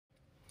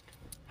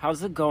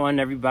How's it going,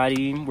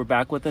 everybody? We're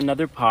back with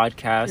another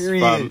podcast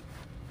Period.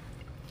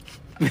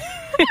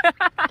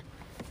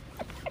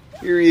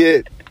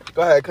 Period.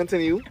 Go ahead,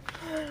 continue.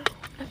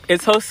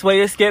 It's host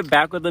Sway Skip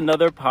back with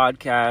another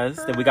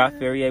podcast. And we got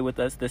Ferrier with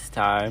us this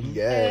time.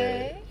 Yeah.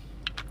 Hey.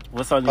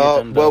 What's on the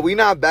agenda? Well, we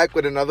not back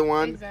with another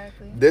one.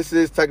 Exactly. This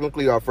is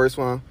technically our first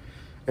one.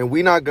 And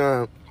we not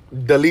gonna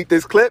delete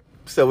this clip,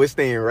 so it's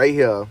staying right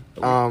here.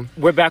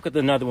 We're back with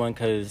another one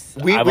because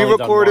we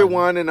recorded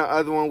one and the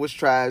other one was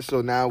trash,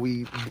 so now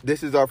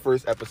this is our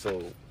first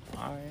episode.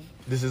 All right.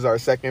 This is our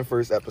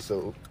first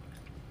episode.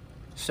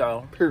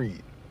 So,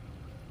 Period.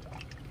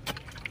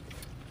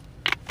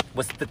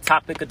 what's the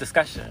topic of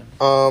discussion?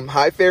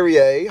 Hi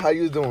Ferrier, how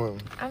you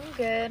doing? I'm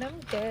good.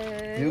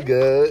 You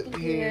good?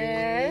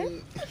 Yeah.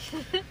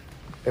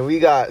 And we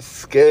got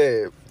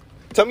Skip.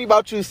 Tell me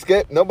about you,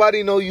 Skip.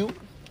 Nobody know you.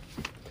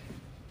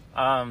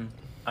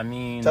 I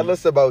mean... Tell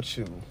us about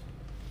you.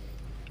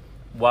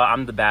 Well,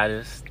 I'm the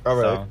baddest. All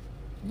right.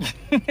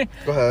 So.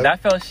 Go ahead.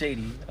 That felt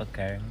shady.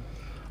 Okay.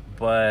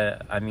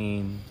 But, I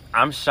mean,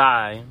 I'm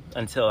shy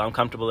until I'm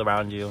comfortable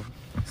around you.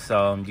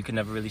 So, you can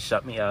never really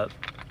shut me up.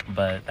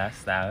 But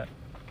that's that.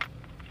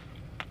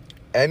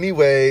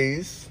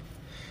 Anyways,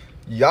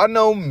 y'all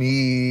know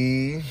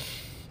me.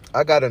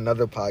 I got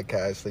another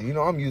podcast, so you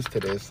know I'm used to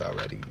this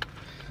already.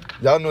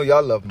 Y'all know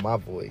y'all love my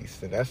voice,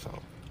 and that's on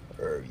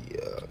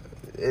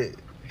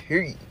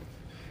hear you.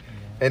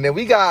 And then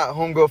we got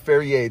homegirl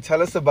Ferrier.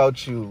 Tell us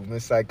about you,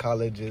 Miss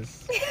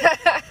Psychologist.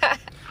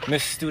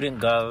 Miss Student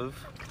Gov.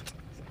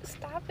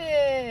 Stop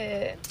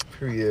it.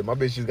 Period. My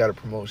bitch just got a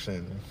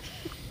promotion.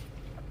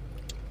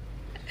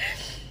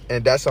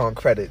 And that's on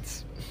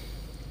credits.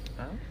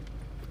 Huh?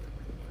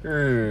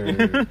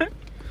 Hmm.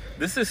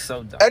 This is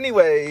so dumb.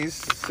 Anyways,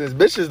 since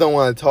bitches don't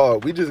want to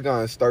talk, we just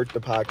gonna start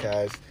the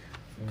podcast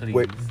Please.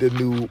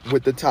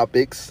 with the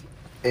topics.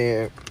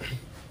 And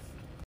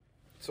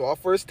so our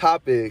first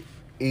topic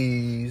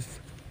is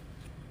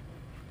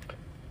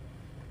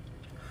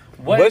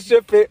what's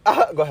your favorite?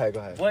 Go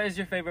ahead. What is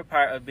your favorite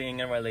part of being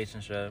in a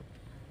relationship?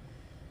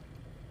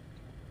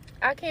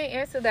 I can't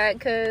answer that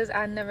because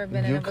I've never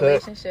been in a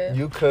relationship.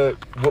 You could.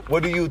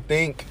 What do you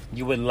think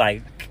You would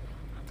like.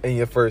 in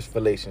your first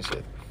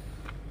relationship?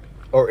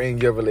 Or in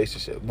your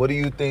relationship? What do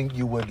you think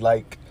you would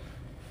like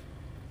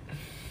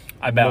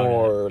About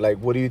more? Like,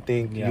 what do you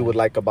think Yeah. you would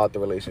like about the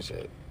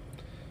relationship?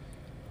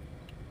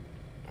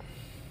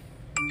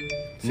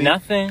 See?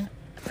 Nothing.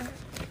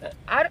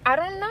 I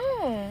don't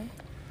know.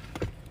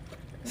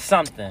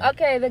 Something.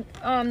 Okay, them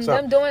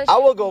doing. I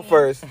will shit go to me.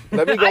 first.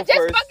 Let me go I first.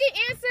 just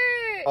fucking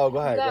answered. Oh, go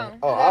ahead. Go.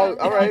 Oh,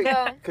 all right.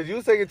 Go. Because you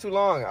was taking too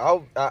long.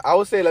 I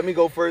would say let me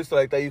go first so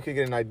like that you can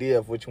get an idea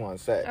of what you want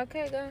to say.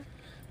 Okay, go.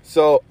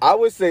 So I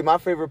would say my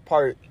favorite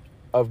part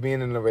of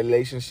being in a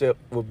relationship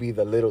would be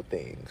the little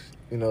things.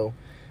 You know,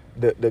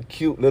 the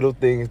cute little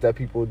things that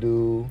people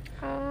do.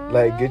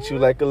 Like get you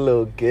like a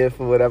little gift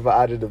or whatever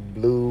out of the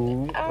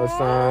blue or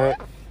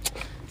something.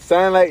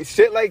 Something like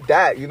shit like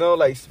that. You know,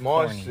 like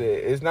small Corny.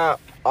 shit. It's not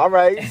all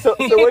right. So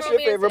what's your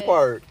favorite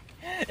part,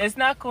 It's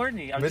not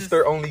corny. I'm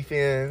Mr.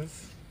 OnlyFans?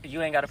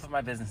 You ain't got to put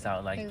my business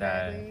out like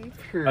Exactly.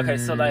 that. Okay,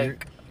 so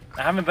like,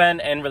 I haven't been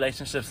in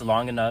relationships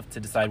long enough to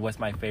decide what's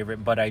my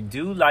favorite, but I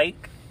do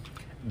like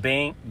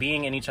being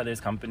in each other's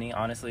company,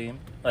 honestly.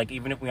 Like,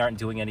 even if we aren't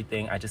doing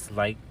anything, I just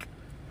like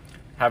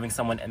having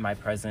someone in my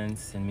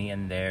presence and me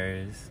in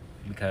theirs,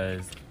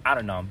 because, I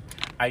don't know,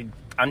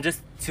 I'm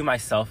just to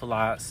myself a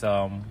lot,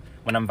 so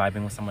when I'm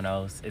vibing with someone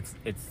else, it's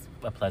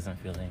a pleasant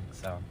feeling,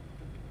 so.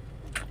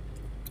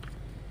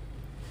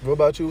 What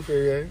about you,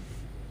 Ferrier?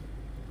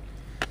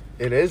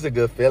 It is a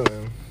good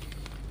feeling.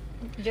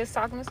 Just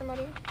talking to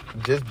somebody.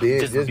 Just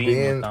being Just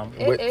being with them.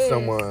 with It is.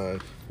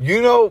 someone.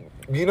 You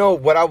know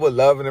what I would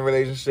love in a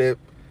relationship?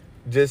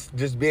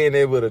 Just being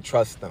able to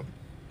trust them.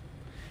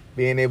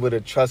 Being able to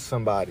trust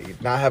somebody.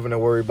 Not having to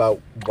worry about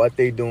what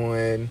they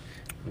doing,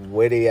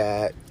 where they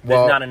at.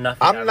 There's not enough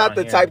of I'm that not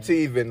the around type here.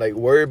 to even like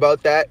worry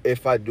about that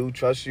if I do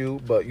trust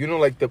you. But you know,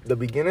 like the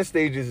beginning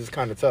stages is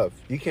kind of tough.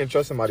 You can't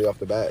trust somebody off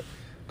the bat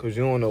because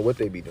you don't know what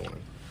they be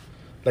doing.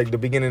 Like the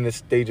beginning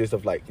stages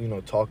of like, you know,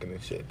 talking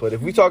and shit. But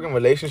if we talking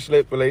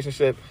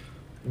relationship,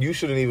 you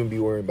shouldn't even be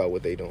worrying about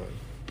what they doing.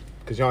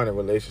 Because you're in a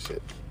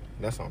relationship.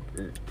 That's on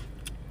weird.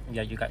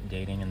 Yeah, you got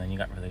dating and then you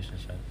got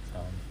relationships, so.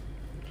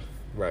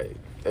 Right.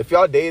 If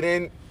y'all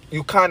dating,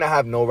 you kind of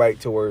have no right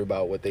to worry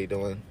about what they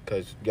doing.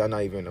 Because y'all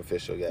not even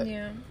official yet.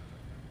 Yeah.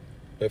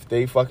 If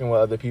they fucking with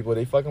other people,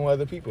 they fucking with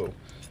other people.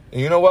 And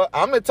you know what?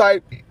 I'm the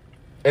type,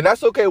 and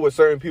that's okay with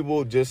certain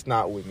people, just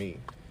not with me.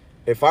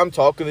 If I'm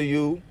talking to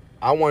you,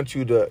 I want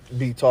you to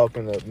be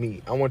talking to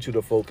me. I want you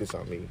to focus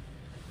on me.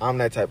 I'm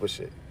that type of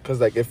shit. Cause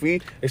like if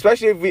we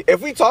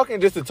talking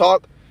just to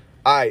talk,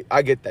 I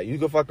get that. You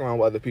can fuck around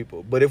with other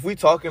people. But if we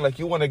talking like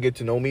you want to get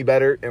to know me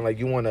better and like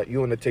you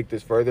wanna take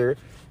this further,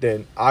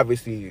 then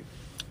obviously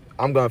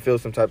I'm gonna feel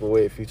some type of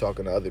way if you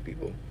talking to other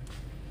people.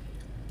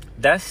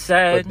 That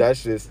said, But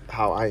that's just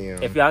how I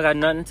am. if y'all got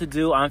nothing to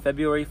do on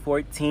February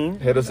 14th,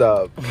 Hit us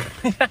up.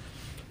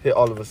 Hit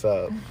all of us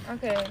up.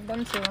 Okay,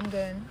 them two. I'm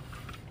good.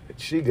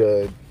 She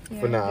good.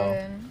 for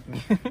now.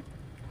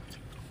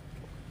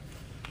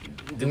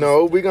 Good.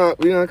 No, we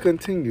gonna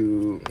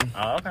continue.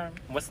 Oh, okay.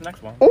 What's the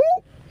next one? Ooh.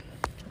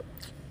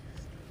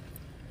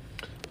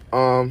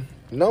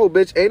 No,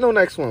 bitch, ain't no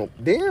next one.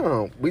 Damn.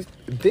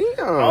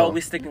 Oh,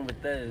 we sticking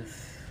with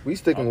this. We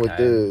sticking with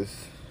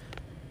this.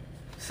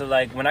 So,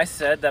 like, when I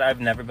said that I've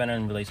never been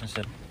in a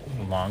relationship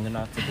long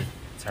enough to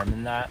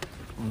determine that,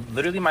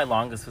 literally my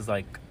longest was,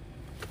 like,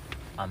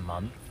 a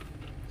month.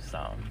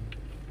 So,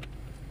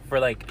 for,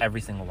 like,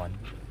 every single one.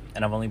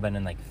 And I've only been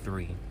in, like,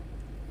 3.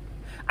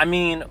 I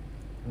mean,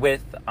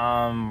 with,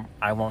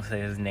 I won't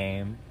say his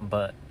name,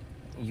 but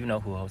you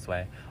know who,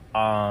 Josue.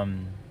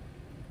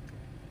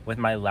 With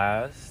my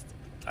last,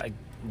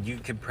 you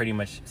could pretty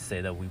much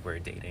say that we were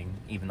dating,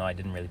 even though I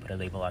didn't really put a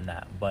label on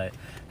that. But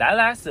that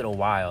lasted a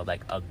while,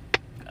 like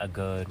a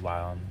good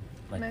while,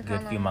 like a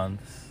good few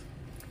months,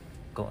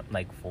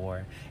 like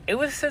 4. It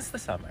was since the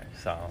summer,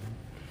 so,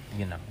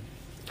 you know.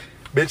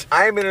 Bitch,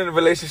 I ain't been in a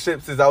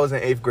relationship since I was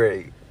in 8th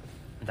grade.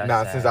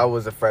 That's Since sad. I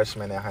was a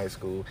freshman in high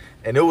school.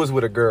 And it was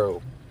with a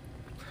girl.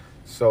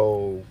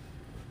 So.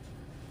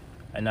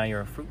 And now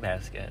you're a fruit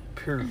basket.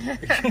 Period.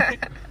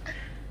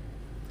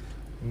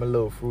 I'm a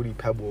little fruity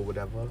pebble or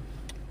whatever.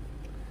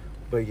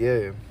 But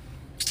yeah.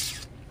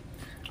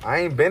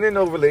 I ain't been in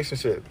no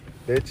relationship,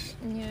 bitch.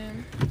 Yeah.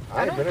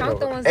 I ain't don't been in count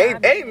the no ones that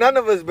I've been ain't none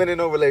of us been in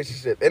no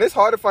relationship. And it's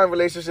hard to find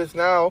relationships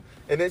now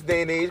in this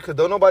day and age because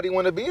don't nobody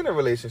want to be in a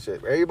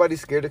relationship.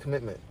 Everybody's scared of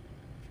commitment.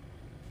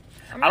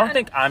 I don't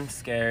think I'm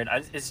scared.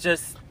 It's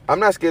just I'm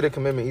not scared of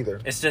commitment either.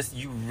 It's just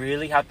you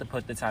really have to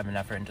put the time and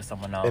effort into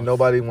someone else. And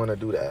nobody want to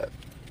do that.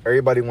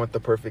 Everybody want the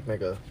perfect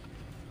nigga.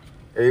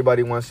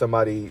 Everybody wants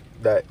somebody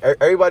that...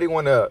 Everybody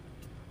want a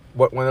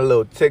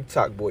little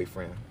TikTok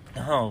boyfriend.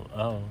 Oh.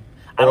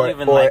 I don't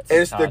even or like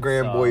an TikTok,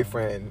 Instagram so.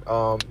 boyfriend.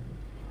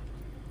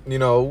 You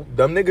know,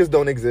 them niggas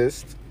don't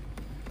exist.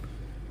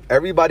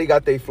 Everybody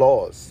got their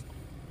flaws.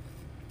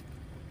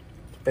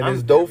 And I'm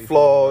there's dope very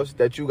flaws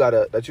that you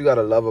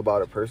gotta love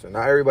about a person.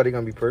 Not everybody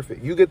gonna be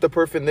perfect. You get the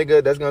perfect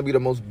nigga, that's gonna be the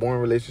most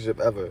boring relationship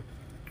ever.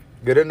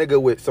 Get a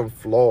nigga with some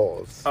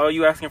flaws. Oh,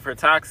 you asking for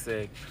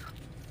toxic?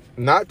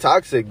 Not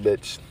toxic,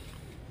 bitch.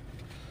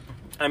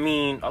 I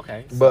mean,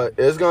 okay. So But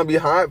it's gonna be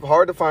hard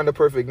to find a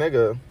perfect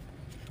nigga.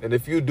 And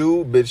if you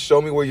do, bitch,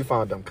 show me where you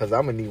found them. Cause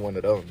I'm gonna need one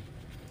of them.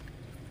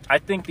 I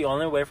think the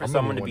only way for I'm gonna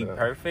someone need to be one of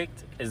them.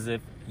 perfect is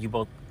if you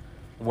both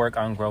work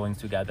on growing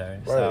together.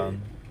 Right. So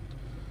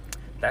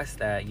that's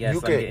that. Yes,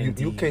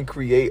 you can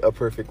create a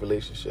perfect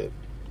relationship.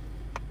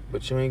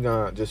 But you ain't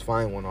gonna just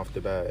find one off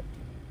the bat.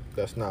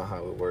 That's not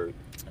how it works.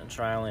 And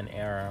trial and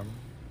error.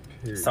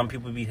 Period. Some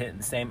people be hitting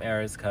the same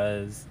errors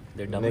because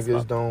they're dumb as Niggas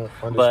fuck. don't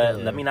understand. But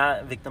let me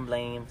not victim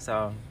blame.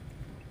 So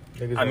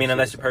Niggas I mean, don't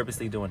unless see you're it.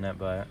 purposely doing that,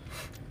 but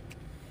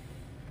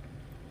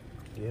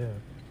Yeah.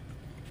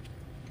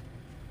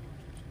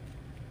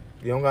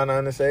 You don't got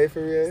nothing to say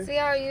for real? See,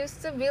 I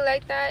used to be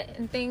like that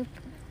and think,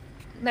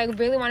 like,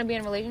 really want to be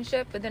in a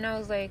relationship, but then I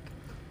was like,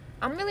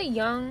 I'm really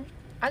young.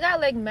 I got,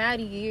 like, mad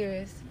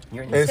years.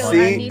 you're in And So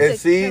your I see- need and to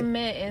see-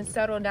 commit and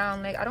settle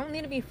down. Like, I don't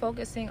need to be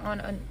focusing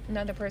on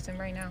another person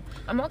right now.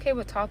 I'm okay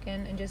with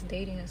talking and just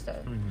dating and stuff.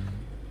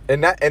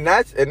 And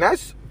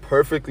that's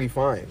perfectly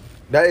fine.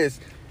 That is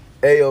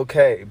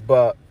A-okay.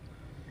 But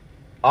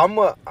I'm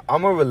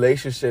a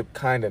relationship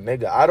kind of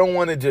nigga. I don't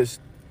want to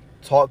just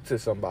talk to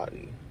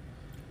somebody.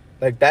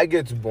 Like that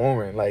gets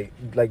boring. Like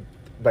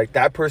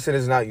that person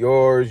is not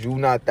yours. You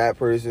not that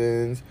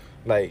person's.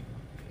 Like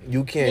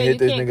you can't Yeah, hit you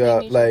this can't nigga claim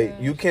up. each Like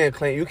other.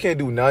 you can't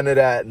do none of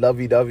that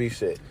lovey-dovey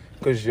shit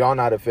because y'all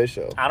not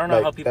official. I don't know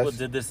Like, how people that's-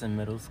 did this in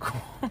middle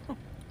school.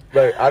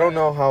 Like I don't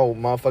know how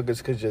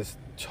motherfuckers could just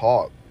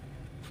talk.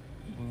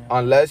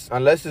 Unless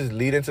it's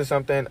leading to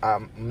something,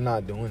 I'm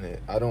not doing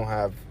it. I don't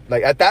have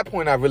at that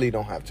point I really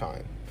don't have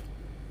time.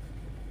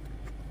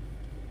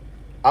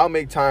 I'll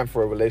make time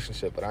for a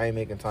relationship, but I ain't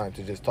making time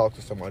to just talk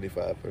to somebody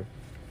forever.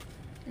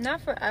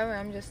 Not forever,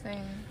 I'm just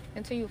saying.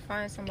 Until you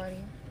find somebody.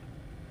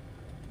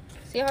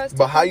 See how it's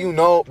But how you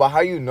know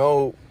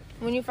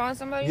when you find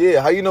somebody?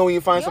 yeah, how you know when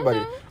you find You don't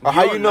somebody? know. Or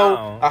how You you don't know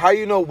know. or how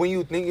you know when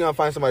you think you're gonna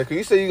find somebody? Cause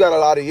you say you got a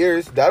lot of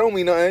years, that don't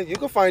mean nothing. You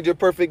can find your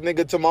perfect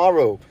nigga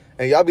tomorrow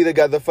and y'all be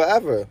together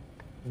forever.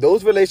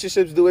 Those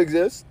relationships do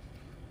exist.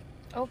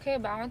 Okay,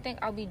 but I don't think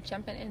I'll be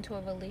jumping into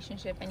a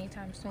relationship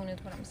anytime soon is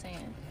what I'm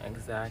saying.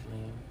 Exactly.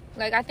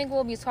 Like, I think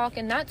we'll be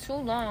talking not too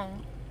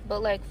long,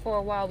 but, like, for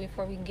a while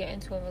before we can get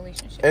into a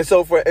relationship. And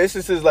so for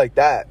instances like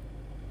that,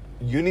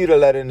 you need to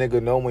let a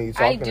nigga know when you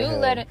I talking do to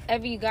him. let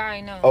every guy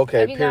know.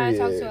 Okay, every guy I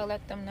talk period. to, I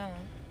let them know.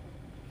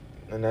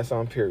 And that's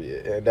on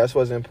period. And that's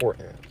what's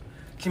important.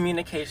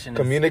 Communication.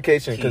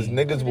 Communication, is because key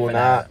niggas will for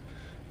not,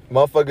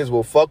 motherfuckers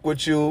will fuck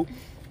with you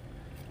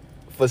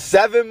for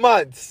 7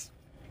 months.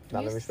 Now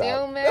You let me still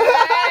stop.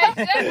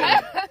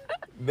 mad?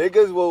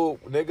 Niggas will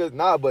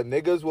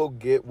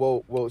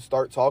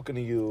start talking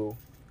to you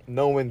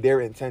knowing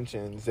their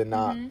intentions and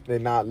not Mm-hmm. they're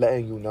not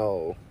letting you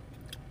know.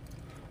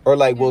 Or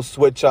like we'll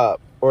switch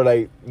up. Or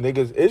like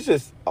niggas, it's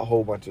just a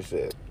whole bunch of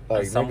shit.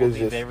 Like Some will niggas be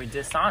just very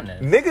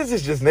dishonest. niggas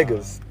is just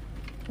niggas.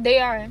 They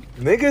are.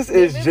 Niggas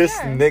They is really just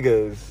are.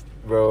 niggas.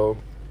 bro,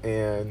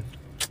 and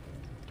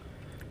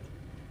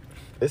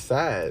it's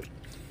sad.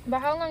 But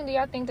how long do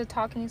y'all think the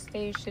talking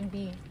stage should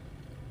be?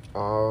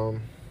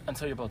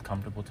 Until you're both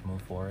comfortable to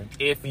move forward.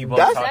 If you both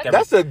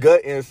that's a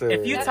good answer.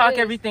 If you talk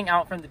everything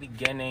out from the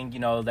beginning, you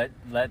know,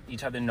 let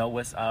each other know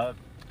what's up,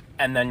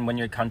 and then when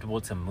you're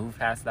comfortable to move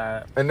past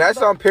that, and that's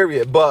on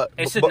period. But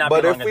it should not be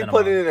but if longer we than a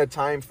put it month. in a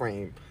time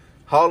frame,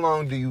 how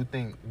long do you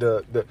think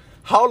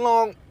how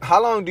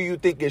long do you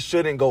think it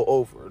shouldn't go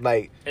over?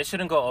 Like, it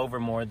shouldn't go over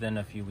more than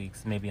a few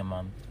weeks, maybe a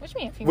month. What you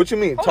mean? A few what you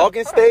mean? Hold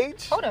Talking up.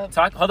 stage? Hold up.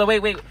 Hold on,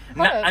 wait. Hold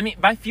Not, up. I mean,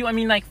 by few, I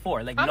mean like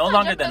 4, like I'm no not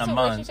longer jumping than a into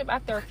month. relationship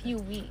after a few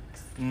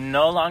weeks.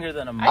 No longer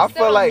than a I month.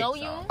 still feel don't like- know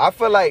you.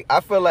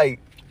 I feel like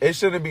it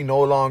shouldn't be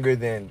no longer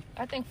than.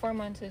 I think 4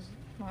 months is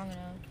long enough.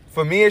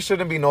 For me, it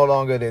shouldn't be no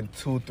longer than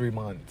 2-3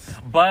 months.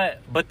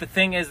 But the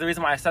thing is, the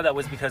reason why I said that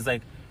was because,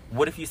 like,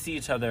 what if you see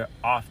each other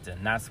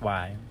often? That's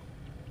why.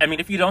 I mean,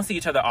 if you don't see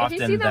each other If often,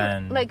 you see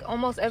them then like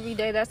almost every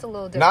day, that's a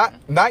little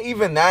different. Not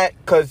even that,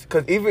 cause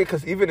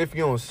even if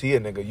you don't see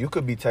a nigga, you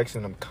could be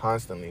texting them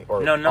constantly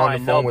or No, on the I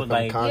phone know, with but,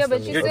 them like, constantly. Yeah,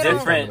 but you you're still don't-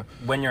 different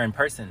when you're in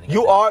person.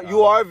 You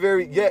are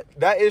very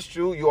that is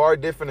true. You are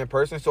different in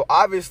person. So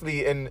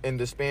obviously, in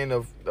the span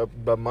of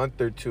a month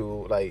or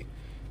two, like,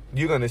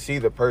 you're gonna see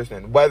the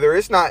person. Whether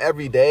it's not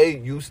every day,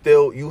 you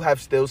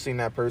have still seen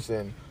that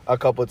person a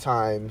couple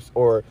times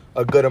or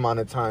a good amount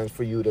of times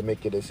for you to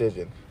make your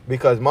decision.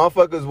 Because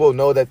motherfuckers will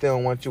know that they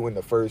don't want you in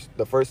the first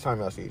time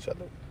y'all see each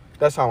other.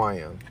 That's how I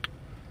am.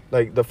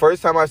 Like, the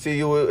first time I see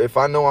you, if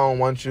I know I don't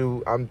want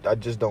you, I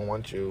just don't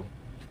want you.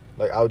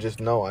 Like, I'll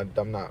just know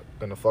I'm not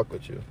gonna fuck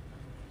with you,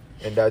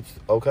 and that's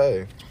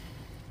okay.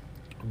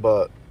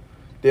 But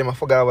damn, I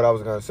forgot what I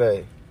was gonna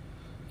say.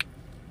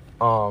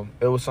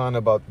 It was something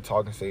about the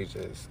talking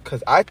stages.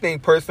 Cause I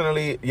think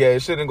personally, yeah,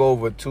 it shouldn't go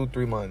over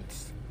 2-3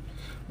 months.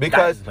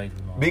 Because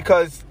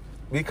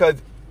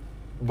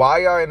why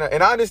y'all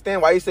and I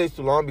understand why you say it's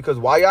too long, because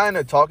while y'all in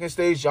the talking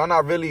stage, y'all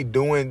not really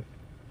doing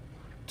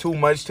too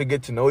much to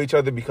get to know each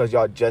other because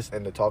y'all just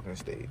in the talking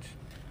stage.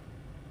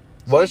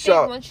 So you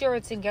think once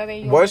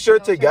you're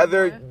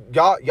together,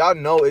 y'all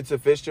know it's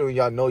official, and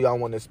y'all know y'all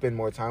want to spend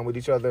more time with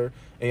each other,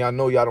 and y'all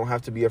know y'all don't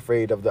have to be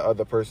afraid of the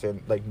other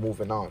person like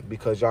moving on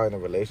because y'all in a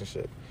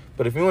relationship.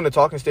 But if you're in the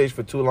talking stage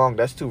for too long,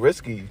 that's too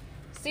risky.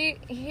 See,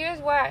 here's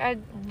why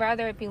I'd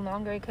rather it be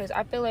longer, because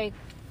I feel like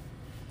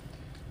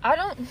I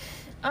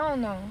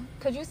don't know,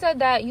 because you said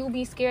that you'll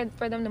be scared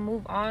for them to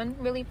move on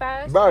really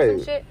fast, right? Or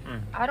some shit.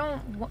 I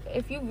don't.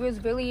 If you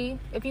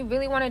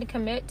really wanted to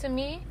commit to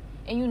me,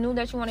 and you knew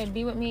that you wanted to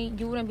be with me,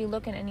 you wouldn't be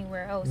looking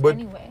anywhere else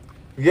anyway.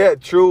 Yeah,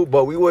 true,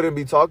 but we wouldn't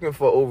be talking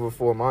for over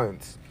 4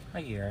 months. A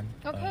year.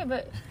 Okay,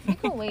 but you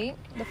can wait.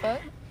 The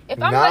fuck? If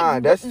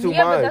That's too much.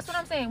 But that's what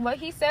I'm saying. What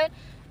he said,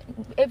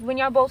 when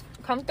y'all both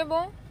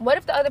comfortable, what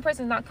if the other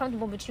person's not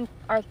comfortable, but you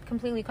are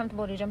completely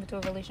comfortable to jump into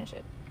a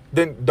relationship?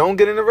 Then don't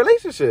get in a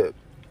relationship.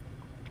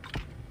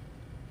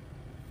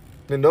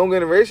 I'm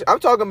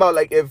talking about,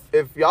 like,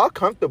 if y'all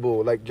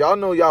comfortable, like, y'all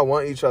know y'all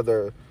want each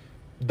other,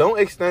 don't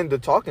extend the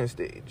talking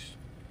stage.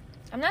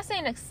 I'm not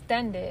saying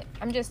extend it.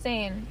 I'm just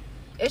saying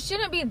it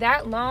shouldn't be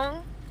that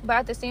long, but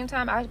at the same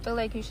time, I feel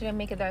like you shouldn't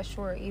make it that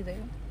short either.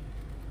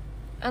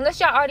 Unless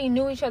y'all already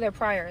knew each other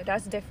prior,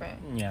 that's different.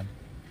 Yeah.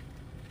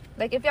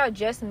 Like, if y'all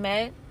just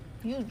met,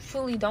 you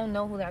truly don't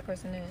know who that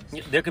person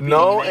is. There could be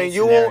and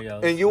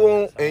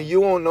you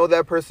won't know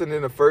that person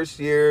in the first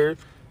year.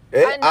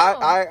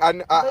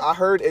 I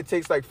heard it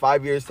takes like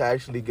 5 years to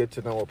actually get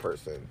to know a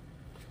person.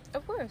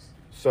 Of course.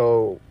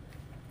 So,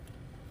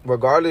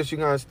 regardless, you're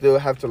gonna still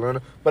have to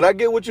learn. But I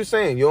get what you're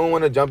saying. You don't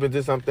want to jump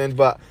into something,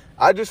 but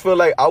I just feel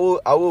like I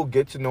will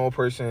get to know a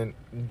person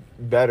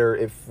better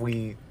if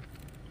we,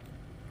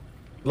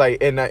 like,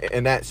 in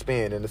the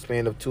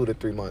span of 2 to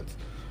 3 months.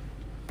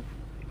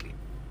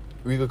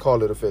 We could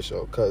call it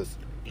official, because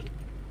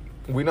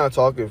we're not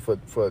talking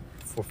for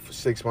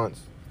 6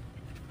 months.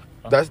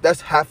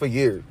 That's half a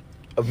year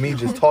of me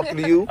just talking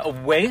to you. A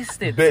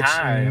wasted Bitch,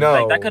 time. no.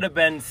 Like, that could have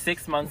been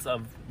 6 months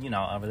of,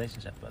 a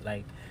relationship. But,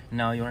 like,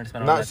 no, you want to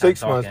spend all Not that time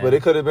 6 months, talking. but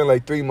it could have been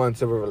like 3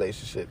 months of a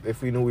relationship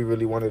if we knew we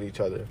really wanted each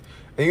other.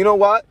 And you know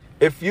what?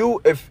 If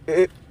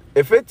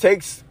it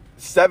takes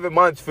 7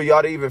 months for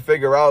y'all to even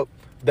figure out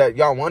that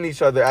y'all want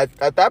each other,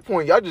 at that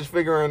point, y'all just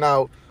figuring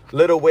out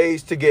little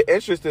ways to get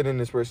interested in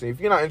this person. If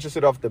you're not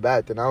interested off the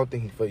bat, then I don't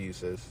think he's for you,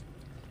 sis.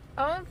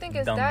 I don't think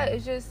it's that.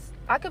 It's just,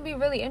 I could be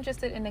really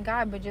interested in a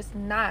guy, but just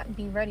not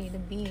be ready to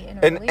be in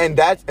a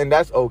relationship. And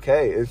that's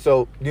okay. And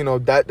so,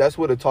 that's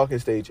what a talking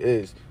stage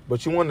is.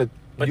 But you want to.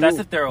 But that's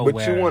if they're aware.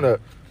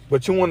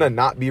 But you want to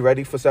not be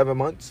ready for 7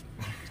 months.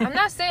 I'm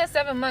not saying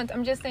 7 months.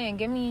 I'm just saying,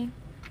 give me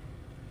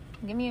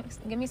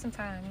some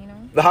time.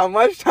 How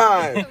much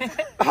time?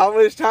 How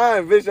much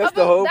time, bitch? That's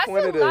the whole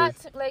point of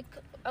this. Like,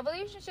 a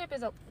relationship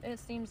it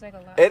seems like a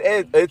lot.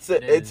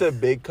 It's a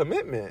big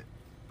commitment.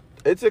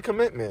 It's a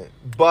commitment.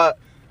 But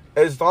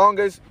as long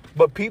as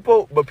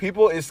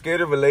people is scared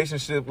of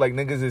relationship like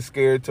niggas is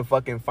scared to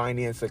fucking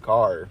finance a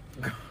car.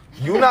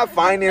 You not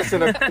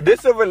financing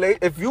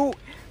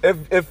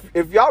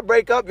if y'all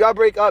break up, y'all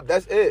break up.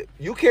 That's it.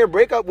 You can't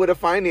break up with a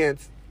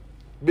finance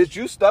bitch,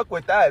 you stuck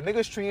with that.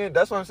 Niggas treating,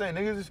 that's what I'm saying.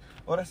 Niggas is,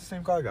 oh, that's the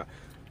same car I got.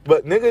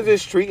 But niggas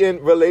is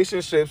treating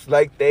relationships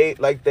like they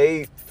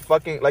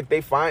fucking, like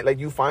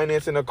you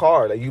financing a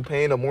car, like you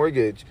paying a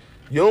mortgage.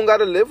 You don't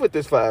gotta live with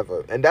this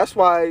forever. And that's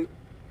why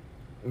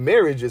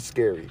marriage is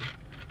scary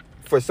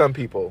for some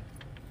people.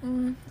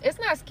 It's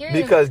not scary.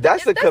 Because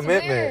that's a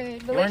commitment.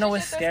 Weird. You wanna know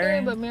what's Relationships are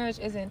scary? but marriage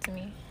isn't to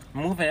me.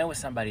 Moving in with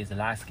somebody is a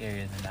lot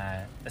scarier than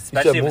that.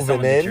 Especially if it's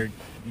someone that you're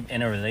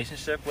in a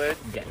relationship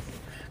with. Yes.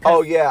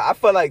 Oh yeah, I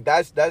feel like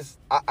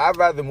I'd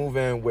rather move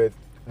in with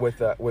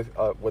a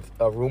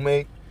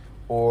roommate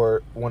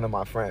or one of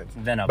my friends.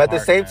 Than a but at the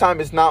same partner. time,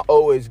 it's not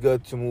always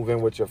good to move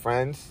in with your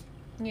friends.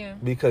 Yeah.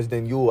 Because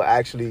then you will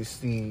actually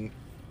see,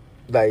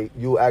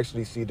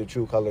 the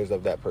true colors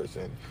of that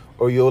person,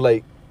 or you'll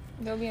like.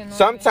 They'll be annoying.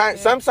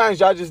 Sometimes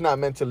y'all just not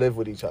meant to live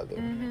with each other.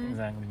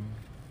 Exactly.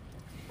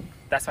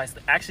 That's why.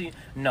 Actually,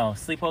 no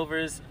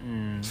sleepovers.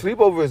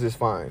 Sleepovers is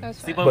fine,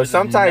 That's fine. Sleepovers but is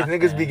sometimes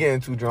nothing. niggas be getting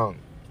too drunk.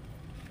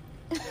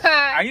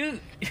 Are you?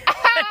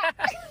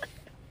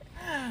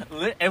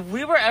 If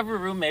we were ever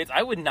roommates,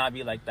 I would not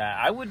be like that.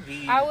 I would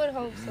be. I would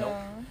hope so.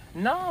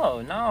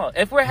 No.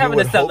 If we're having a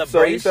would hope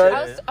so, you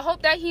celebration, said? I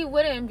hope that he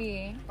wouldn't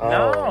be.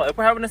 no. If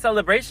we're having a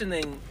celebration,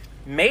 then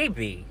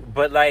maybe.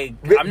 But like,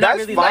 I'm not That's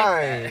really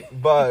fine, like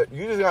that. but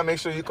you just gotta make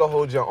sure you can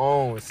hold your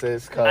own,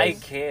 sis. Cause I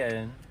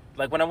can.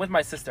 Like when I'm with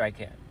my sister, I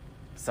can.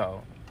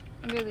 So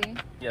Really?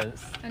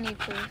 yes. I need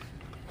proof.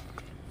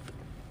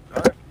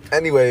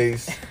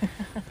 anyways,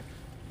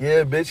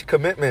 yeah, bitch,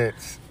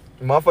 commitments.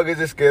 Motherfuckers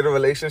is scared of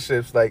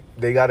relationships. Like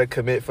they gotta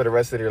commit for the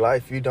rest of their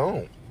life. You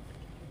don't.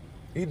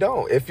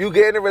 If you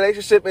get in a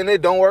relationship and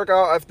it don't work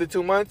out after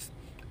 2 months,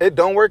 it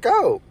don't work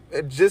out.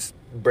 It just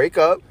break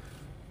up.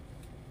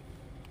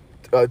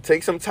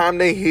 Take some time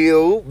to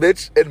heal,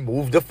 bitch, and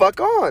move the fuck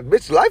on.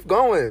 Bitch, life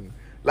going.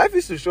 Life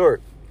is too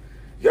short.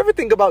 You ever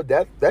think about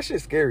death? That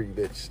shit's scary,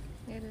 bitch.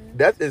 It is.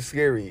 Death is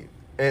scary.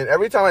 And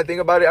every time I think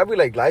about it, I be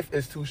like, life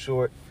is too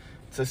short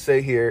to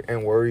sit here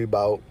and worry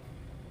about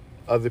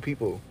other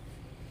people.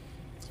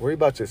 Worry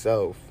about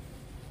yourself.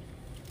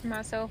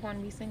 Myself want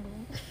to be single.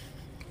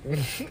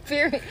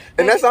 Period.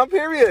 And that's on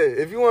period.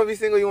 If you want to be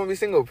single, you want to be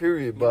single,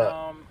 period. But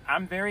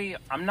I'm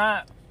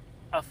not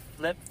a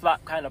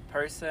flip-flop kind of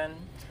person.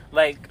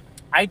 Like,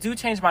 I do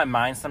change my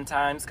mind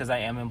sometimes because I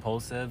am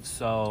impulsive.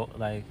 So,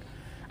 like,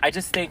 I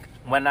just think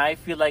when I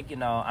feel like,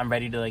 I'm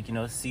ready to, like,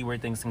 see where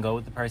things can go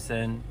with the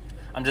person,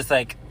 I'm just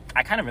like,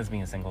 I kind of miss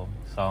being single.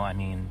 So, I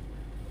mean,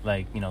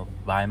 like,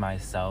 by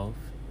myself.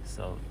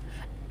 So,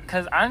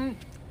 because I'm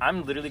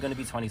literally going to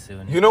be 20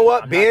 soon. you know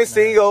what? I'm Being not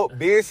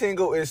gonna-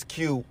 single is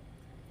cute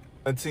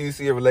until you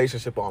see a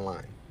relationship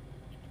online.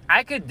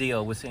 I could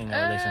deal with seeing a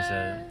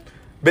relationship.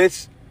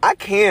 Bitch, I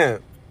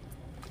can't.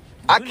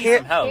 I You need can't.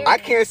 some help. I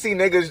can't see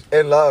niggas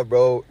in love,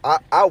 bro.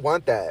 I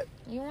want that.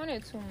 You want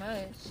it too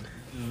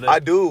much. I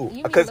do, You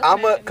be because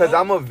looking at it,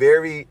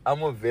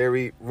 I'm a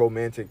very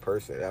romantic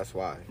person. That's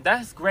why.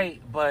 That's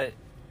great, but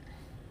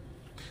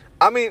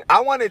I mean,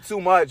 I want it too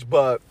much,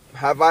 but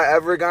have I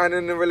ever gotten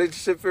in a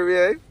relationship for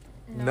real?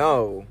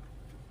 No.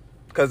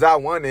 Because I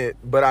want it,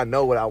 but I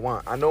know what I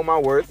want. I know my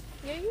worth.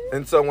 Yeah,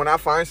 And so when I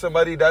find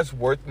somebody that's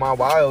worth my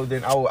while,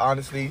 then I will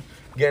honestly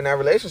get in that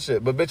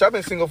relationship. But bitch, I've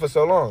been single for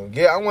so long.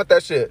 Yeah, I want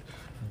that shit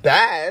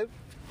bad,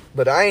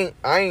 but I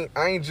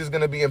ain't just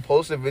gonna be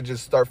impulsive and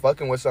just start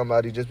fucking with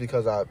somebody just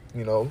because I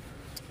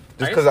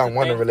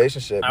want a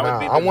relationship.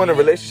 I want a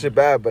relationship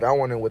bad, but I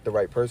want it with the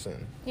right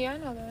person. Yeah, I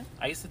know that.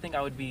 I used to think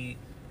I would be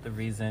the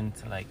reason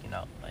to like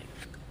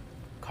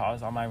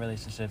cause all my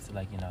relationships to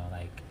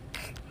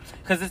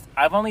because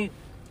I've only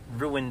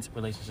ruined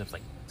relationships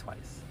like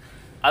twice.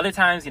 Other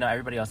times,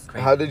 everybody else is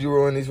crazy. How did you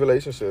ruin these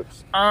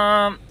relationships?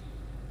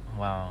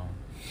 Well,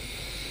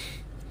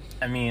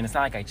 I mean, it's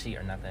not like I cheat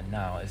or nothing.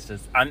 No, it's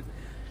just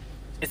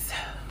it's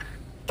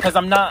because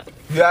I'm not.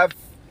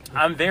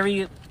 I'm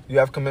very. You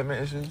have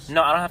commitment issues?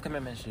 No, I don't have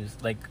commitment issues.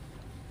 Like,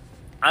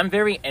 I'm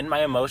very in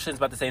my emotions,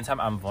 but at the same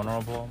time, I'm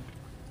vulnerable.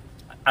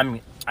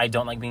 I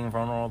don't like being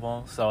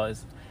vulnerable, so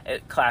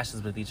it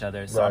clashes with each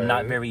other. So I'm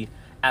not very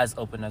as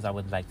open as I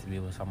would like to be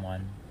with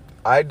someone.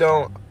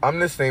 I'm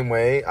the same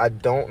way. I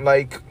don't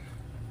like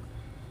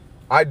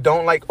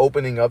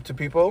opening up to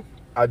people.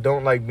 I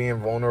don't like being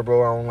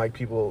vulnerable. I don't like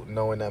people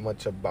knowing that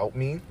much about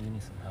me. You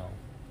need some help.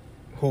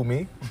 Who,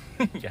 me?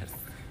 Yes.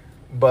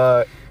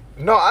 But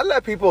no, I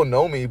let people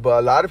know me, but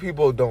a lot of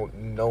people don't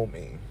know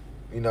me.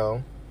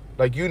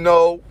 Like you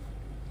know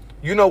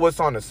what's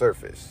on the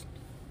surface,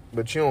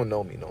 but you don't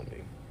know me.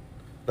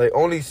 Like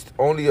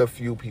only a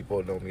few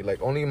people know me.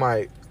 Like only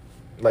my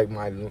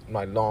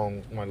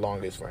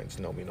longest friends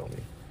know me.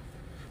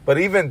 But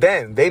even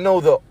then, they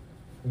know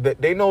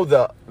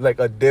the like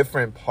a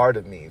different part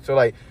of me. So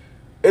like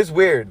it's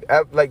weird.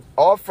 Like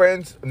all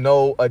friends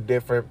know a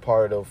different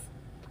part of.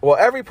 Well,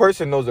 every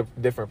person knows a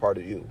different part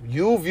of you.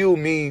 You view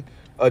me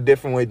a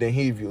different way than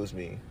he views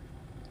me.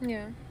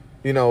 Yeah.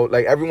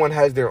 Like everyone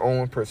has their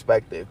own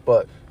perspective.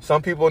 But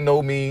some people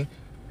know me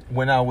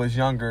when I was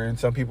younger, and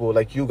some people,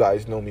 like you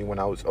guys, know me when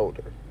I was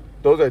older.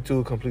 Those are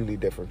two completely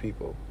different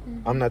people.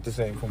 Mm-hmm. I'm not the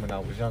same from when I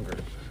was younger.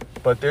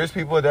 But there's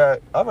people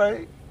that, all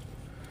right,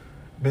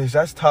 bitch,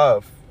 that's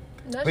tough.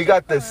 That's We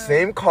got the fine.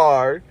 same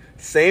car,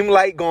 same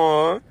light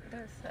gone.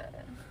 That's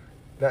sad.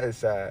 That is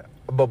sad.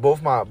 But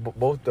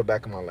both the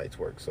back of my lights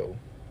work, so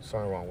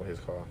something wrong with his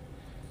car.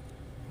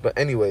 But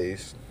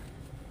anyways,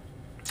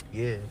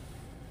 yeah.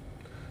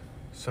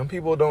 Some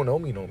people don't know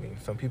me.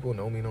 Some people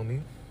know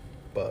me,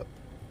 but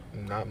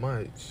not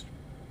much.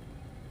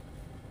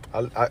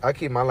 I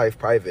keep my life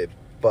private,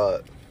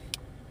 but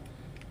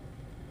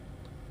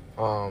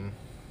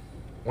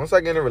once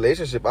I get in a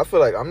relationship, I feel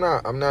like I'm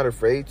not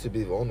afraid to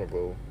be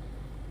vulnerable.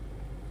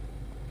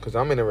 Cause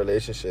I'm in a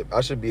relationship.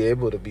 I should be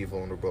able to be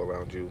vulnerable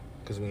around you.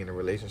 Cause we in a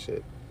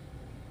relationship.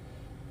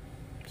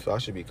 So I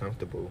should be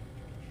comfortable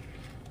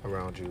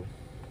around you.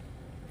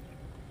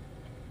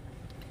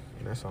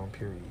 And that's on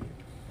period.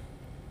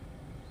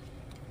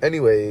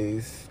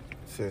 Anyways,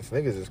 since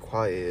niggas is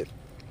quiet,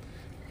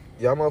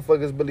 y'all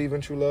motherfuckers believe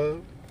in true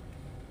love?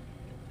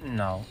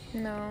 No.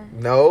 No.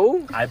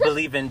 No? I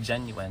believe in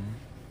genuine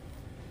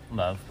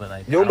love, but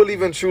like You don't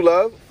believe in true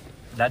love?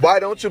 that. Why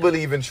don't you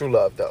believe in true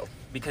love though?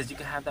 Because you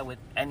can have that with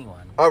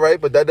anyone. All right,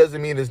 but that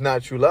doesn't mean it's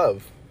not true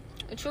love.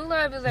 True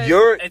love is like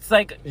It's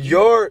like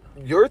You're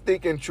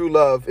thinking true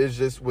love is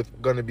just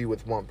gonna be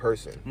with one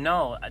person.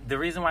 no. The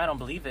reason why I don't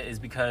believe it is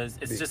because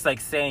it's just like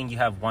saying you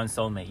have one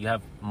soulmate. You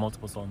have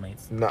multiple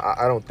soulmates. No,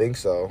 I don't think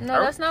so.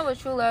 no, that's not what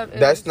true love is.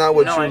 That's not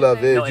what No, true I love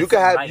think- is. no, You it's could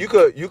have like you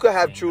could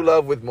have saying true that.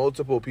 love with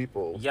multiple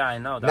people. Yeah, I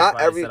know. That's Not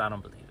why every- I said I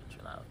don't believe in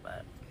true love,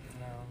 but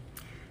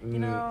you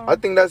know. I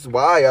think that's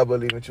why I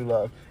believe in true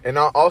love, and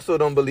I also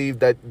don't believe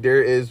that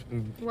there is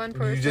one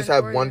person. you just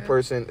have for one you.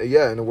 person.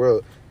 Yeah, in the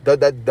world that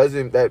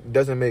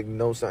doesn't make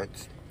no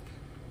sense.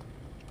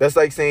 That's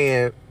like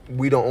saying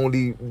we don't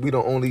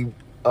only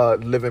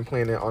living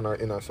planet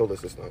in our solar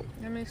system.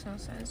 That makes no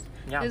sense.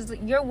 Yeah. 'Cause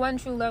your one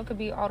true love could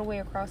be all the way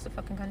across the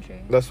fucking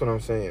country. That's what I'm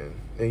saying,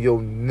 and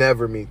you'll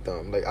never meet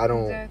them. Like I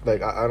don't Exactly.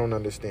 like I don't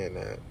understand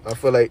that. I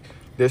feel like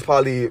there's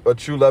probably a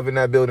true love in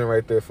that building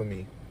right there for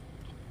me.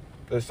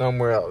 There's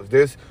somewhere else.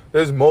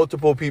 There's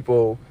multiple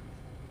people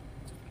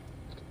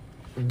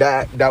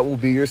that will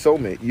be your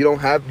soulmate. You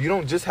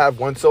don't just have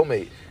one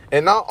soulmate.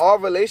 And not all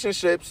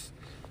relationships,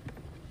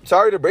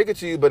 sorry to break it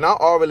to you, but not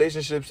all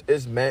relationships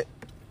is meant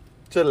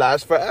to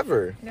last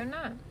forever. They're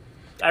not.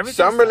 Everything's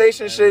Some like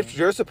relationships that.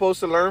 you're supposed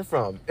to learn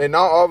from. And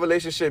not all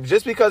relationships,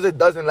 just because it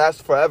doesn't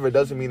last forever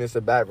doesn't mean it's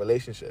a bad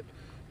relationship.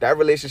 That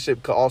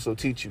relationship could also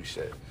teach you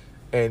shit.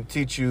 And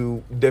teach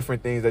you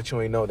different things that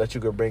you ain't know that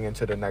you could bring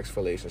into the next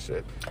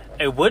relationship.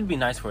 It would be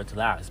nice for it to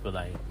last, but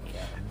like,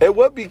 yeah. It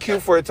would be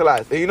cute for it to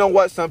last. And you know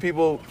what? Some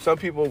people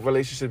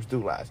relationships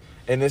do last.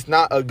 And it's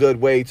not a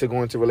good way to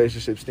go into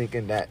relationships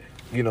thinking that,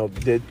 you know,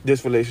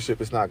 this relationship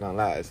is not going to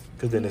last.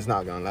 Because then it's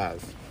not going to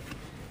last.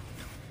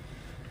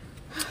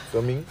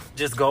 Feel me?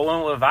 Just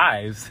going with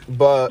vibes.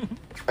 But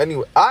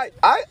anyway,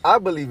 I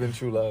believe in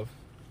true love.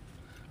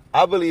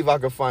 I believe I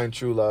could find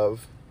true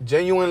love.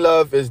 Genuine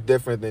love is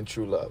different than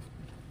true love.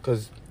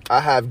 Because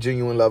I have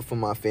genuine love for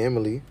my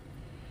family.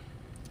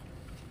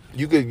 I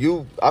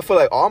feel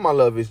like all my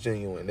love is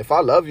genuine. If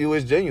I love you,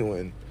 it's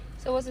genuine.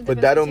 So what's the But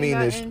difference that don't between mean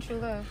that it's- and true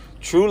love?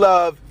 True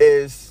love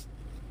is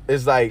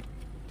like,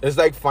 it's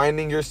like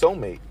finding your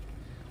soulmate.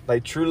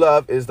 Like true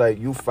love is like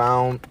you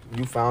found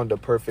the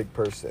perfect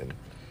person.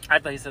 I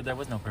thought you said there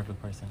was no perfect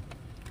person.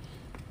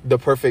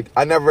 Perfect.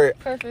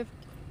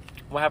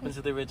 What happened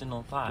to the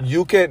original plot?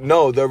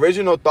 The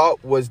original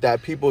thought was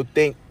that people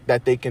think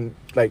that they can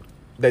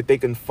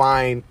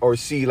find or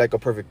see like a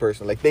perfect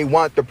person. Like they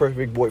want the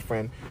perfect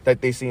boyfriend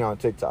that they see on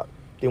TikTok.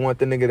 They want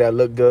the nigga that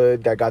look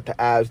good, that got the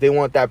abs. They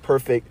want that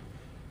perfect,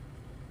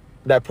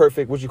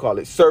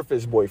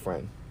 surface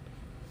boyfriend.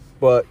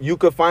 But you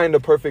could find the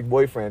perfect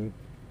boyfriend.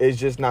 It's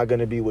just not going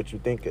to be what you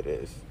think it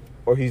is.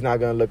 Or he's not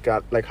going to look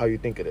out like how you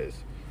think it is.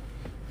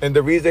 And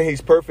the reason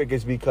he's perfect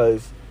is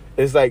because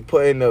it's like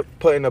putting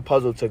a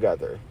puzzle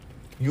together.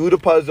 You the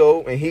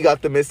puzzle, and he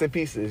got the missing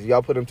pieces.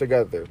 Y'all put them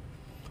together.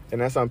 And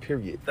that's on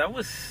period. That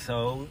was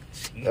so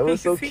cheap. That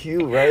was so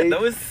cute, right?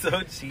 That was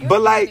so cheap.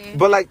 But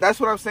like that's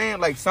what I'm saying.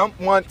 Like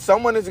someone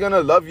is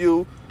gonna love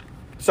you.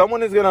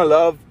 Someone is gonna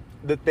love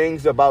the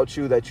things about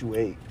you that you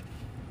hate.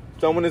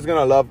 Someone is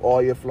gonna love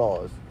all your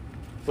flaws.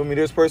 For me,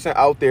 there's a person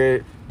out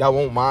there that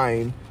won't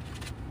mind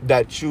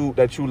that you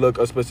look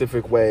a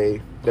specific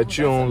way, that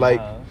you don't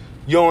like.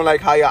 You don't like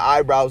how your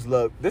eyebrows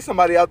look. There's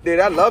somebody out there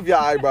that love your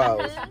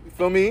eyebrows. You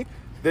feel me?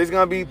 There's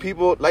gonna be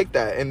people like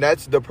that, and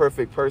that's the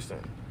perfect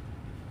person.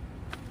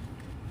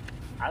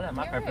 I let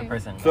my You're perfect right.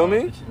 person go. Feel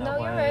me? But you know No,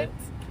 what? you're right.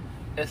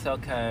 It's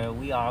okay.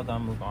 We all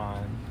gonna move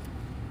on.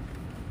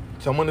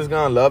 Someone is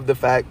gonna love the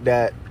fact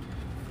that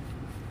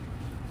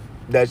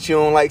you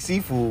don't like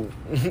seafood.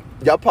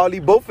 Y'all probably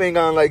both ain't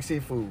gonna like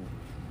seafood.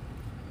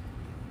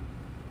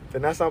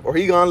 And that's not, or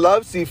he gonna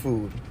love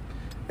seafood,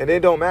 and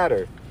it don't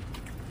matter.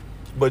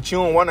 But you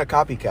don't want a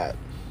copycat.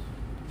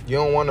 You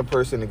don't want a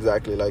person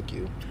exactly like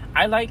you.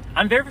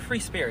 I'm very free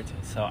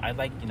spirited, so I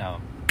like,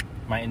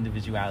 my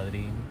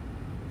individuality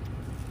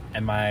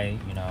and my,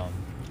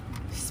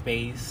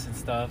 space and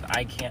stuff.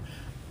 I can't.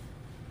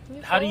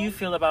 How do you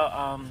feel about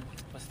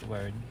what's the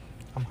word?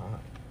 I'm hot.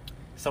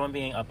 Someone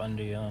being up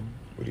under you.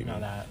 What do you know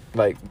mean? that?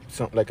 Like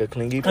a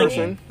clingy Clingy.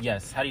 person?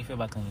 Yes. How do you feel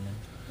about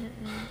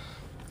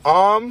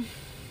clinginess?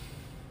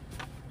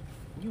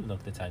 You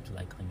look the type to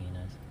like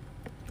clinginess.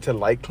 To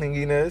like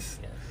clinginess?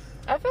 Yes.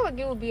 I feel like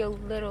you would be a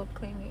little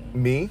clingy.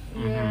 Me?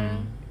 Yeah.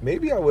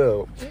 Maybe I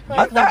will.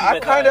 I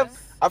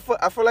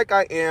I feel like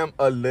I am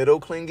a little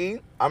clingy.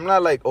 I'm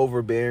not like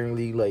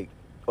overbearingly like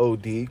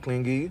OD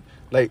clingy.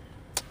 Like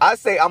I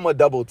say I'm a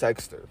double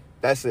texter.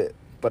 That's it.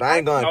 But I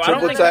ain't gonna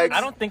triple text. I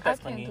don't think that's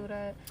I can't clingy. do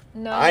that.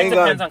 No, I It ain't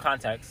depends gonna- on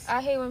context.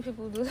 I hate when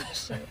people do that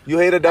shit. You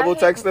hate a double I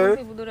hate when texter?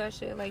 people do that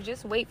shit. Like,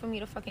 just wait for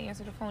me to fucking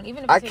answer the phone,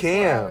 even if it I takes 4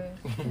 can't. hours.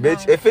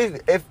 Bitch,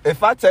 No.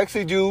 if I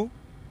texted you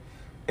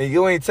and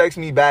you ain't text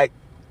me back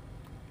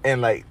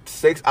in like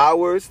 6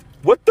 hours,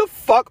 what the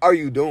fuck are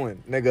you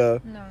doing,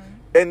 nigga? No.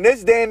 In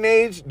this day and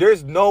age,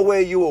 there's no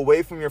way you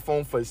away from your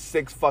phone for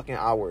 6 fucking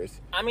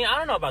hours. I mean, I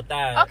don't know about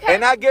that. Okay.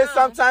 And I guess no,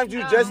 sometimes you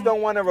no, just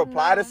don't want to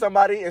reply to no.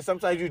 somebody, and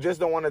sometimes you just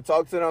don't want to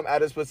talk to them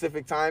at a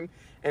specific time,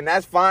 and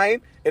that's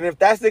fine. And if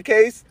that's the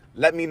case,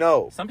 let me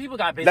know. Some people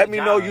got busy Let me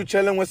know jobs. you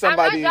chilling with I'm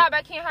somebody. at job.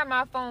 I can't have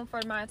my phone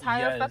for my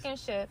entire Yes. fucking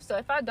shift. So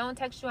if I don't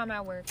text you, I'm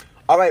at work.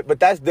 All right, but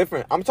that's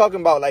different. I'm talking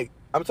about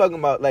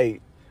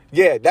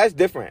yeah, that's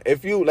different.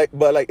 If you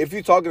if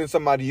you talking to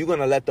somebody, you're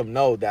gonna let them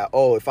know that,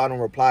 oh, if I don't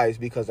reply, it's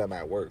because I'm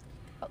at work.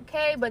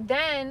 Okay, but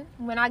then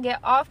when I get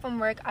off from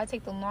work, I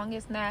take the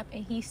longest nap,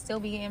 and he still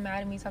be getting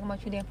mad at me talking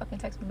about you didn't fucking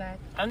text me back.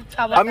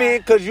 How about I mean,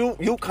 that? cause you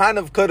kind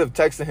of could have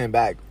texted him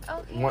back.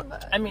 Okay, What-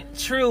 but I mean,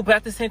 true, but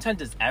at the same time,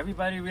 does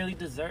everybody really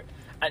deserve?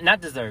 Not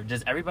deserve.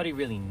 Does everybody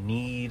really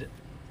need?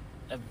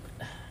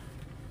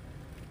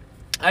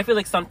 I feel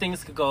like some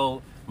things could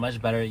go much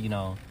better,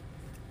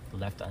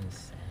 left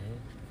unsaid.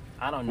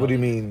 I don't know. What do you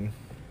mean?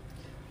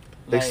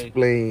 Like,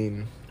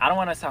 Explain. I don't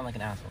want to sound like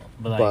an asshole,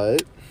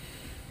 but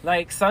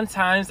like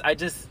sometimes I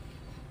just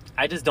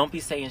don't be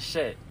saying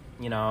shit.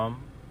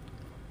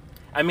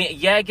 I mean,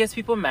 yeah, it gets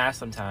people mad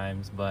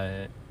sometimes,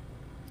 but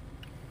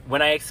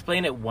when I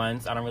explain it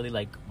once, I don't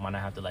really want to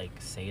have to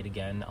say it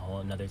again a whole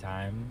another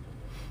time.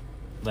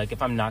 Like,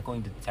 if I'm not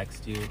going to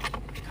text you,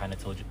 I kind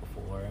of told you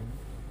before.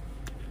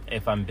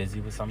 If I'm busy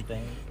with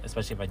something,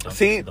 especially if I don't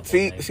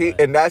See,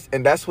 and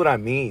that's what I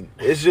mean.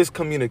 It's just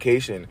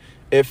communication.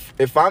 If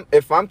I'm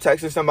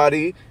texting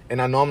somebody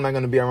and I know I'm not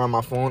gonna be around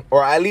my phone,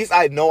 or at least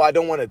I know I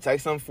don't want to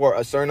text them for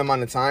a certain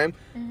amount of time,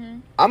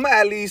 I'm gonna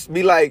at least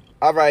be like,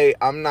 all right,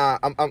 I'm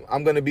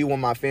gonna be with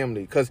my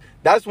family, because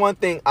that's one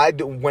thing I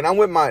do when I'm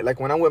with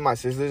my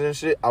sisters and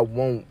shit. I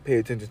won't pay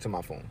attention to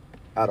my phone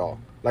at all.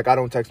 Like, I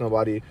don't text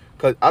nobody,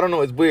 because I don't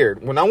know, it's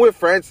weird. When I'm with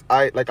friends,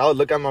 I'll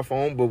look at my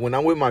phone, but when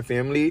I'm with my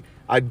family,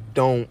 I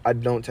don't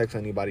text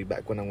anybody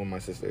back when I'm with my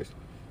sisters.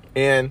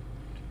 And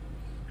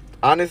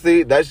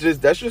honestly, that's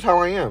just how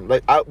I am.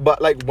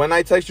 But when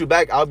I text you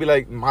back, I'll be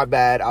like, my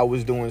bad, I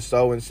was doing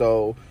so and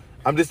so.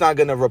 I'm just not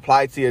gonna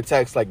reply to your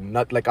text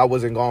like I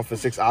wasn't gone for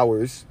 6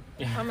 hours.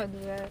 I'm gonna do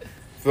that.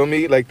 Feel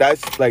me?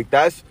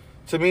 That's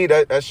to me,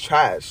 that's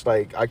trash.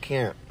 Like, I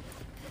can't.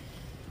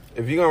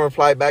 If you're gonna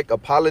reply back,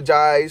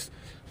 apologize.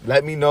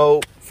 Let me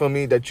know, for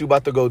me, that you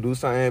about to go do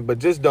something, but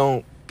just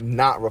don't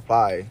not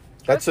reply.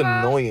 That's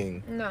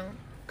annoying. No,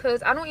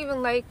 because I don't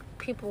even like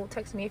people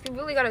text me. If you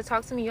really gotta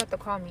talk to me, you have to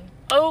call me.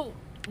 Oh,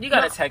 you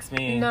gotta text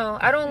me. No,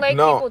 I don't like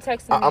people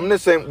texting me. I'm the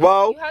same.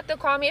 Well, you have to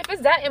call me. If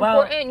it's that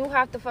important, you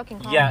have to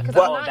fucking call yeah, me. Because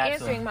well, I'm not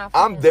that's answering a- my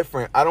phone. I'm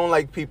different. I don't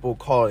like people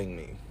calling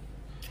me.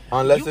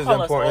 Unless You it's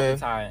call us all the important.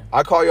 time.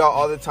 I call y'all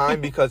all the time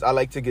because I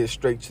like to get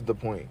straight to the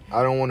point.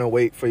 I don't want to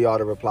wait for y'all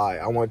to reply.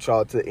 I want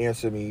y'all to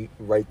answer me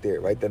right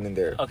then and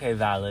there. Okay,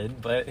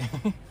 valid, but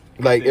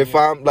Like, if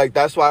I'm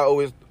that's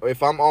why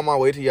if I'm on my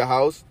way to your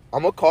house,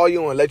 I'm gonna call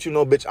you and let you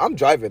know, bitch, I'm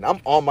driving. I'm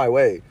on my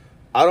way.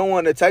 I don't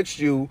want to text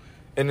you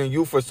and then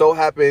you for so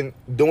happen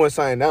doing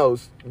something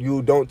else,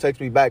 you don't text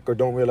me back or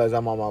don't realize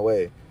I'm on my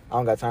way. I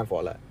don't got time for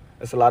all that.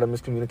 That's a lot of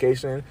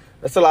miscommunication.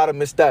 That's a lot of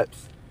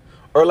missteps.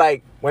 Or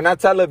when I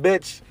tell a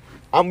bitch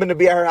I'm gonna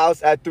be at her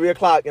house at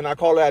 3:00 and I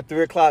call her at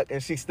 3:00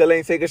 and she still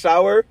ain't take a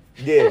shower,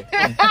 yeah.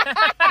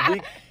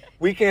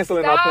 we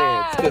canceling our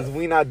plans because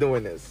we not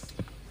doing this.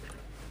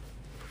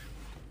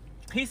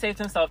 he saved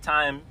himself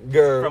time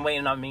Girl. from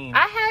waiting on me.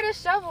 I had a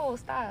shovel.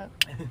 Stop.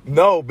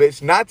 No,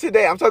 bitch, not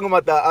today. I'm talking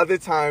about the other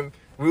time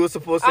we were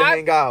supposed to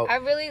hang out. I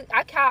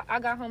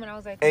got home and I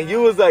was like, And nah.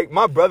 you was like,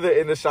 my brother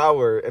in the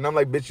shower. And I'm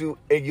like, bitch, you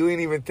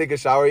ain't even take a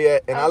shower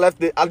yet. And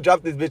I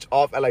dropped this bitch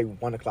off at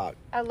 1:00.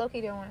 I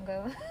low-key didn't want to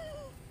go.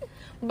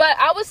 But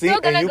I was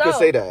still gonna and you go. could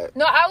say that.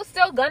 No, I was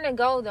still gonna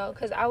go though,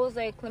 because I was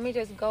like, let me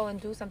just go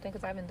and do something,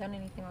 because I haven't done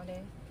anything all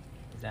day.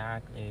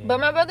 Exactly. But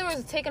my brother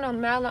was taking a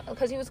mile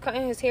because he was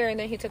cutting his hair and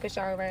then he took a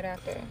shower right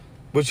after.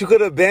 But you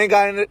could have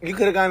gotten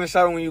in the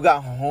shower when you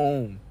got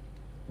home.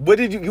 What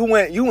did you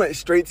went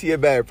straight to your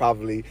bed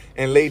probably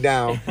and lay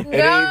down. And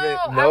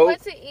I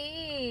went to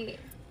eat.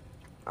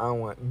 I don't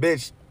want,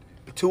 bitch,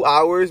 2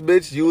 hours,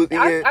 bitch. You was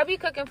eating. I be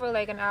cooking for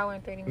an hour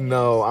and 30 minutes.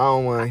 No, I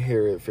don't want to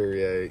hear it,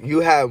 Feria. You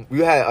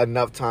had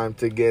enough time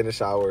to get in the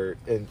shower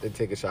and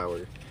take a shower.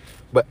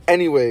 But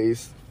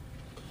anyways,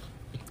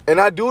 And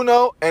I do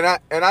know, and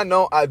I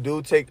know I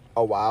do take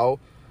a while,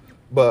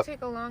 but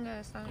Take a long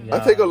ass time. Yeah. I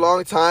take a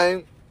long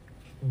time.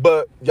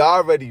 But y'all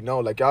already know,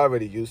 like, y'all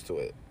already used to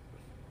it.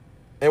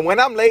 And when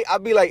I'm late, I'll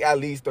be like at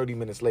least 30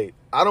 minutes late.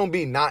 I don't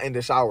be not in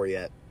the shower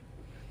yet.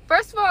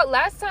 First of all,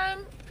 last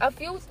time a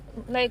few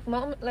like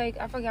moment, like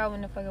I forgot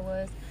when the fuck it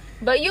was,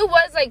 but you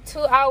was like 2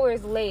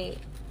 hours late.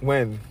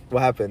 When?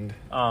 What happened?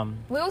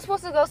 We were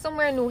supposed to go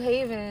somewhere in New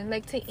Haven,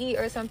 like to eat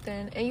or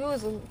something, and you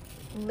was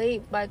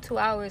late by 2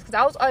 hours because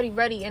I was already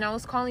ready and I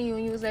was calling you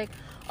and you was like,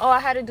 oh, I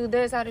had to do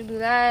this, I had to do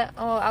that.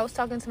 Oh, I was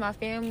talking to my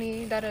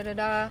family, da da da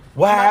da.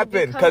 What I'm about to be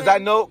happened? Because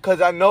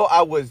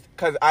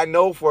I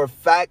know for a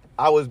fact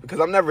because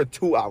I'm never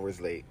 2 hours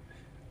late.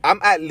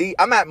 I'm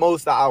at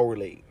most an hour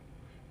late.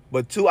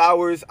 But 2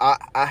 hours,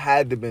 I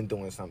had to been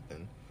doing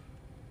something.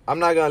 I'm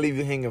not going to leave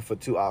you hanging for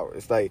 2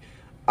 hours. Like,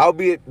 I'll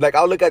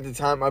look at the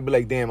time, I'll be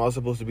like, damn, I was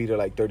supposed to be there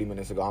like 30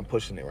 minutes ago. I'm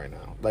pushing it right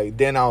now. Like,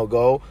 then I'll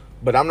go.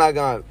 But I'm not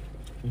going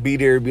to be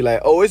there and be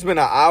like, oh, it's been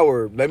an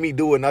hour. Let me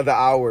do another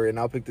hour and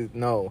I'll pick this.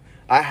 No.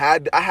 I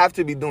have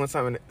to be doing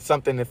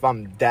something if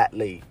I'm that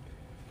late.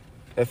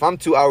 If I'm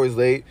 2 hours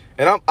late,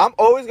 and I'm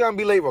always going to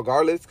be late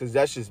regardless, because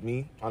that's just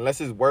me.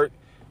 Unless it's work,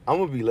 I'm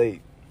going to be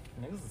late.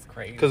 Niggas is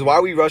crazy. Because why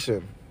we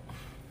rushing?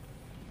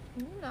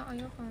 You're not on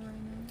your phone right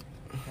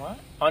now. What?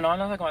 Oh, no, I'm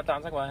not talking about that.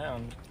 I'm talking about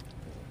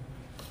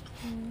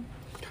him.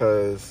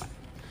 Because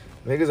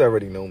niggas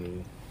already know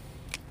me.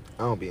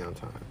 I don't be on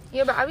time.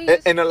 Yeah, but I be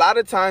And a lot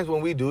of times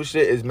when we do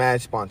shit, it's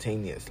mad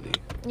spontaneously.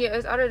 yeah,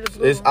 it's out of the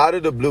blue. It's out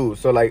of the blue.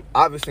 So, like,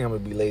 obviously I'm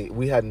going to be late.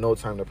 We had no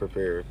time to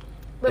prepare.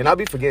 But- And I'll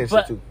be forgetting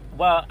shit, too.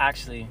 Well,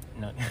 actually,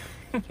 no.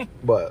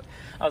 But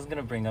I was going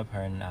to bring up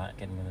her not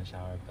getting in the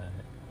shower, but...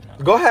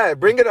 No. go ahead.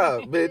 Bring it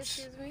up, bitch.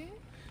 Excuse me?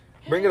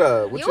 Bring it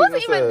up. What You gonna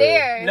wasn't even say?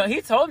 there. No,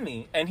 he told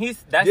me. And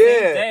he's... That Yeah.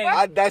 same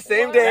day... That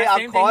same day, That I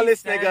same call day he this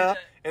said- nigga.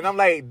 And I'm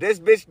like, this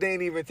bitch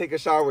didn't even take a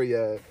shower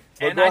yet.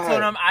 But And go I ahead.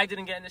 told him I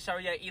didn't get in the shower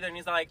yet either. And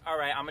he's like, all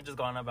right, I'm going to just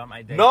go on about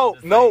my day. No,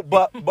 Just no,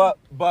 like-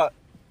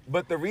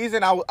 but the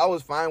reason I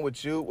was fine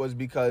with you was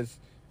because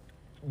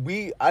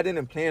I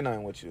didn't plan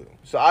nothing with you.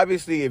 So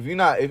obviously, if you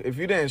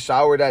didn't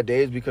shower that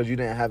day, it's because you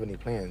didn't have any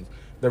plans.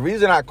 The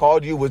reason I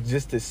called you was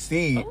just to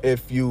see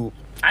if you.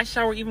 I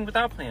shower even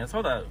without plans.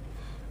 Hold up.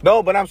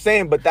 No, but I'm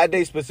saying, but that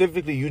day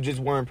specifically, you just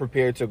weren't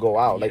prepared to go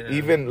out. Like Yeah.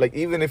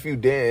 even if you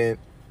didn't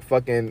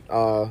fucking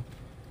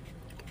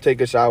take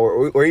a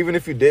shower, or even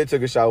if you did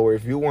take a shower,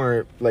 if you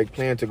weren't like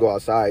planning to go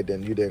outside,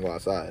 then you didn't go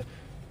outside.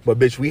 But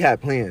bitch, we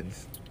had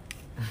plans.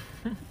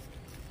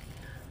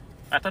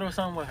 I thought it was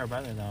something with her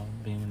brother, though,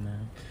 being in there.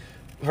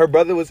 Her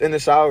brother was in the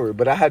shower,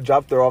 but I had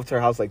dropped her off to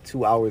her house like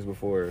 2 hours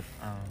before.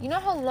 You know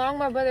how long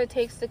my brother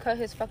takes to cut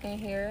his fucking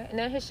hair? And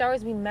then his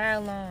showers be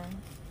mad long.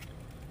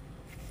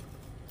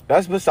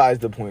 That's besides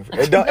the point.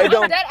 It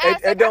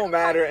don't Don't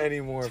matter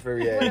anymore for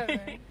Ye.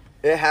 Whatever.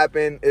 It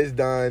happened. It's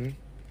done.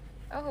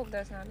 I hope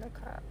that's not the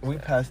cops. We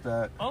passed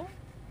that. Oh?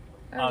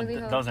 I really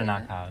hope Those are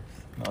not not. cops.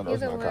 No,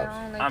 those Either not way, I cops.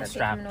 don't like I'm that they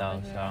strapped, coming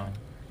over though, here. so...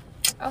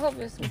 I hope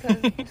it's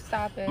because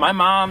stop it. My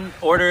mom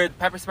ordered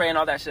pepper spray and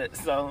all that shit,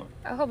 so...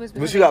 I hope it's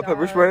because What you got? of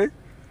Pepper y'all. spray?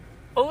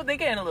 Oh, they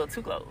getting a little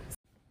too close.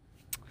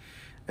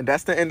 And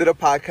that's the end of the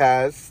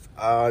podcast.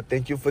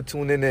 Thank you for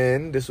tuning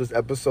in. This was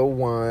episode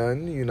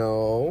 1. You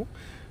know,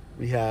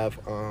 we have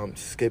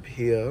Skip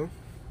here.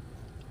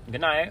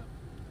 Good night.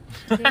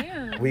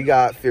 Damn. We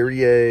got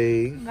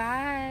Ferrier,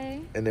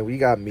 Bye. and then we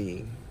got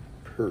me,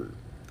 Per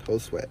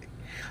Josue.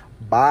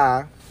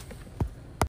 Bye.